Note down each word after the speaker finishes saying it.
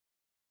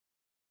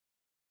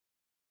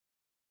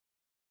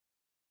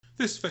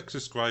This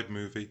VectorScribe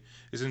movie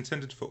is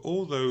intended for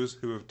all those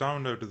who have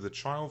downloaded the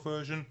trial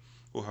version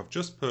or have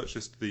just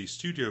purchased the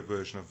studio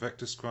version of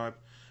VectorScribe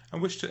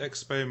and wish to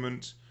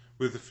experiment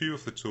with a few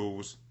of the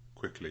tools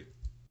quickly.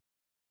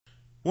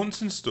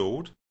 Once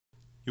installed,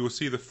 you will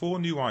see the 4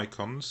 new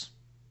icons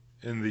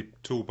in the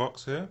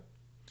toolbox here,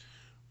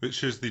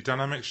 which is the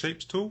Dynamic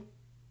Shapes tool,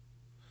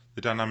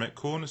 the Dynamic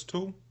Corners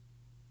tool,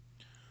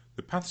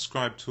 the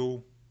PathScribe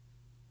tool,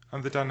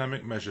 and the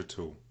Dynamic Measure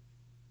tool.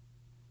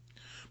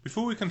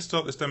 Before we can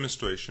start this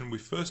demonstration, we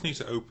first need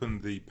to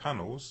open the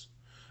panels,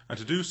 and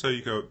to do so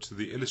you go up to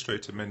the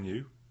Illustrator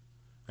menu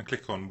and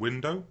click on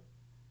Window,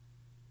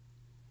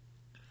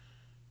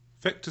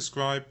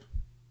 VectorScribe,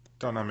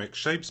 Dynamic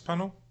Shapes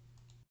panel.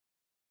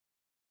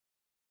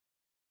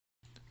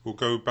 We'll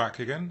go back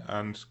again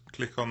and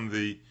click on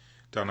the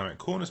Dynamic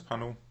Corners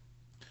panel,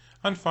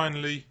 and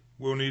finally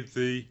we'll need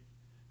the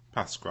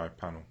PathScribe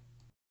panel.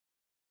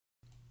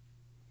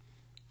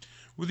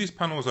 With these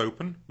panels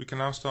open, we can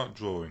now start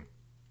drawing.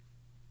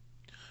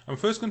 I'm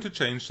first going to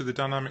change to the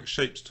Dynamic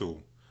Shapes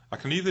tool. I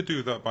can either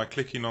do that by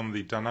clicking on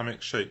the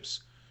Dynamic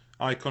Shapes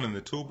icon in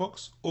the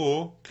toolbox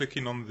or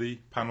clicking on the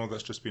panel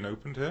that's just been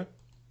opened here.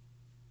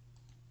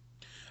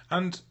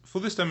 And for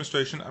this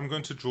demonstration I'm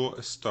going to draw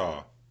a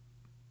star.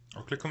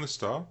 I'll click on the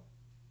star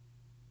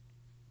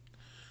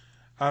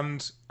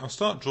and I'll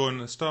start drawing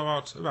the star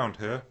out around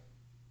here,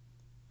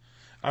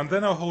 and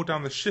then I'll hold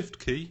down the Shift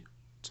key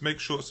to make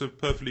sure it's a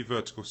perfectly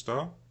vertical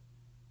star.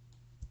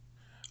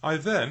 I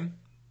then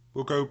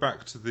will go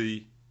back to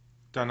the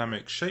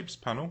Dynamic Shapes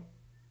panel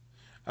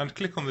and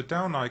click on the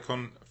down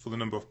icon for the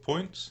number of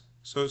points,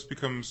 so it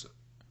becomes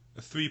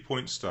a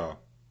 3-point star.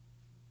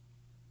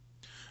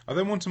 I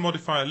then want to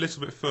modify it a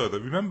little bit further.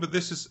 Remember,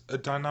 this is a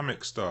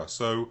dynamic star,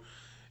 so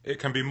it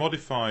can be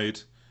modified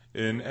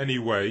in any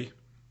way.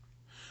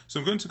 So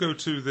I'm going to go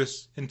to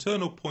this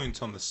internal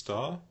point on the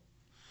star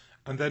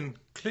and then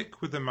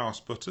click with the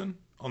mouse button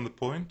on the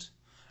point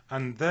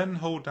and then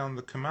hold down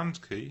the Command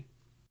key,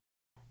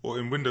 or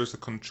in Windows the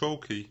Control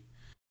key,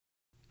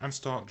 and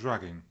start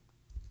dragging.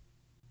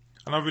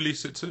 And I'll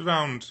release it to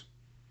around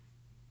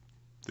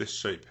this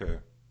shape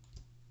here.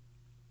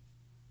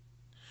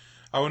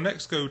 I will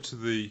next go to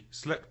the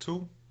Select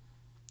tool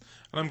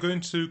and I'm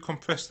going to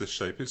compress this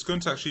shape. It's going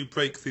to actually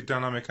break the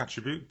dynamic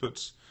attribute,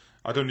 but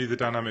I don't need the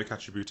dynamic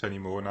attribute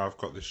anymore now I've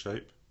got this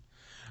shape.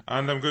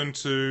 And I'm going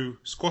to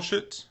squash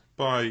it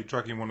by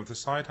dragging one of the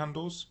side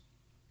handles.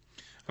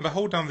 And I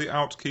hold down the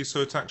Alt key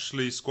so it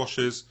actually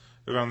squashes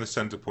around the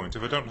center point.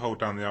 If I don't hold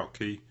down the Alt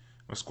key,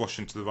 I'm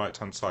squashing to the right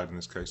hand side in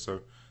this case.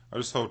 So I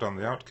just hold down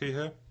the Alt key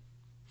here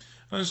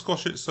and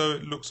squash it so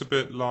it looks a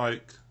bit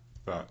like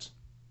that.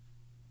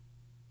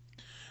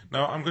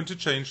 Now I'm going to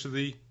change to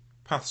the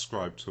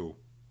PathScribe tool.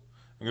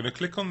 I'm going to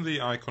click on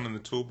the icon in the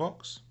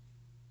toolbox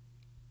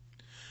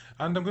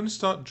and I'm going to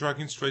start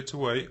dragging straight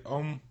away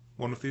on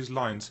one of these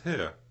lines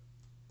here.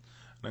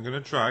 And I'm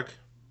going to drag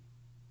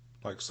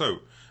like so.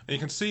 And you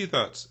can see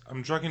that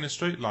I'm dragging a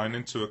straight line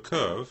into a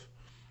curve,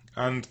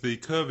 and the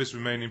curve is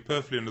remaining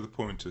perfectly under the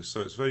pointer,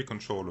 so it's very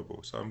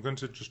controllable. So I'm going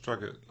to just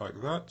drag it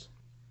like that.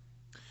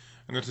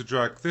 I'm going to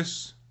drag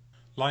this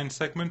line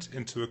segment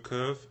into a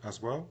curve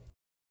as well.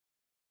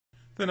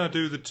 Then I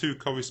do the 2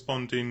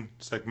 corresponding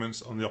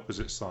segments on the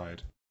opposite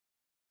side.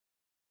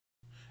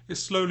 It's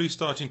slowly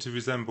starting to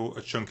resemble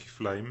a chunky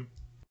flame.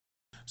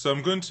 So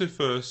I'm going to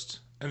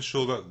first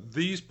ensure that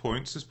these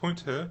points, this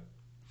point here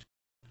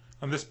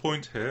and this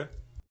point here,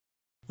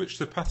 which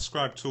the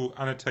PathScribe tool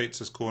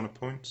annotates as corner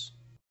points,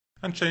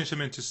 and change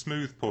them into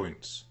smooth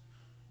points.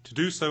 To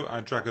do so,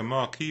 I drag a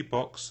marquee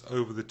box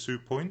over the 2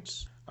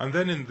 points, and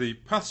then in the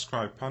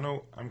PathScribe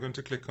panel I'm going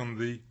to click on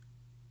the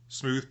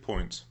Smooth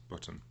Point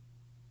button.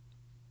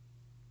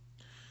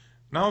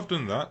 Now I've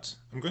done that,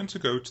 I'm going to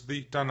go to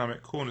the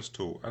Dynamic Corners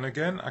tool, and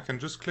again I can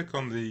just click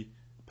on the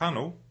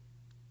panel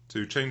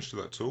to change to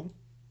that tool.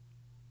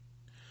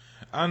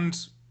 And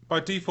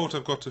by default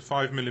I've got a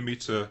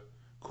 5mm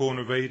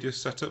corner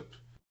radius set up.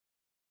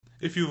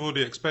 If you've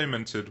already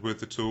experimented with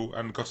the tool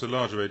and got a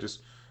larger radius,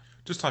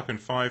 just type in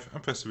 5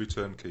 and press the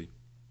return key.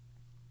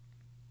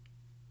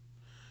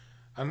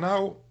 And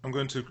now I'm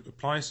going to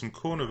apply some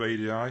corner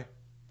radii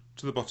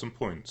to the bottom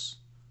points.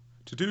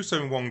 To do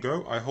so in one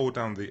go, I hold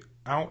down the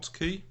Alt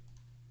key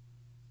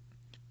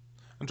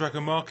and drag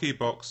a marquee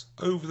box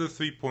over the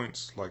 3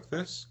 points like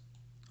this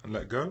and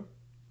let go.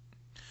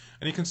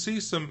 And you can see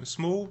some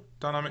small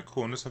dynamic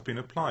corners have been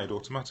applied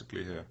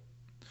automatically here.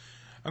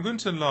 I'm going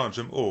to enlarge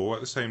them all at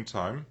the same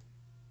time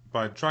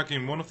by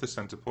dragging one of the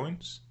center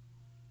points,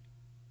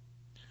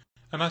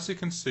 and as you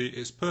can see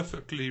it's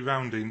perfectly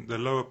rounding the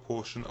lower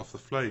portion of the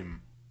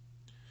flame.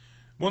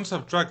 Once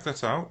I've dragged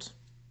that out,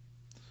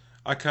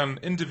 I can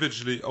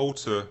individually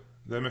alter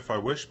them if I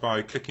wish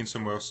by clicking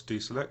somewhere else to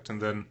deselect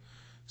and then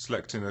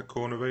selecting a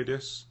corner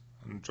radius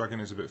and dragging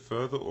it a bit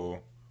further or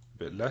a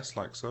bit less,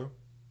 like so.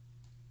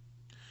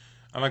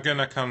 And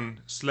again I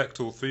can select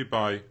all 3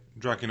 by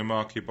dragging a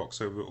marquee box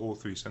over all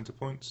 3 center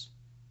points.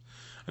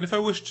 And if I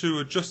wish to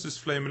adjust this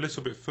flame a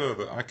little bit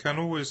further, I can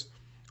always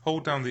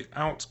hold down the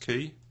Alt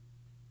key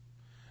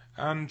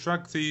and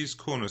drag these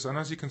corners, and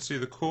as you can see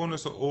the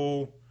corners are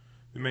all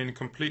remaining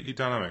completely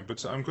dynamic,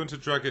 but I'm going to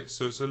drag it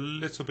so it's a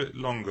little bit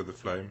longer, the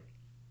flame,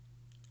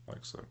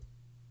 like so.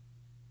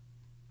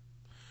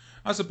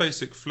 As a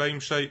basic flame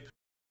shape,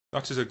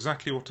 that is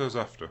exactly what I was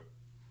after,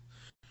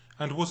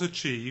 and was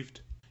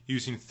achieved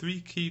using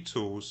 3 key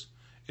tools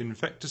in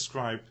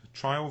VectorScribe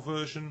trial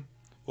version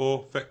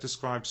or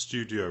VectorScribe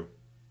Studio.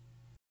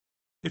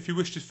 If you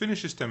wish to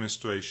finish this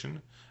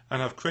demonstration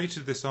and have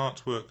created this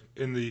artwork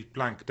in the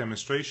blank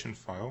demonstration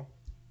file,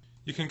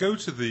 you can go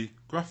to the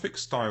Graphic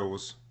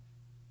Styles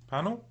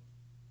panel,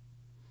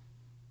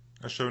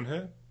 as shown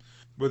here,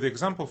 where the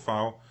example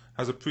file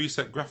has a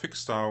preset graphic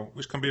style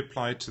which can be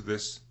applied to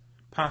this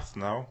path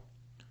now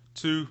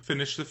to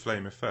finish the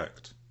flame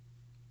effect.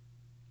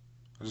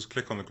 I'll just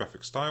click on the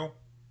graphic style,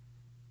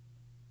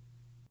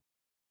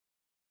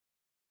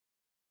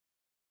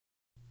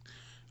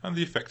 and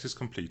the effect is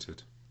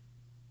completed.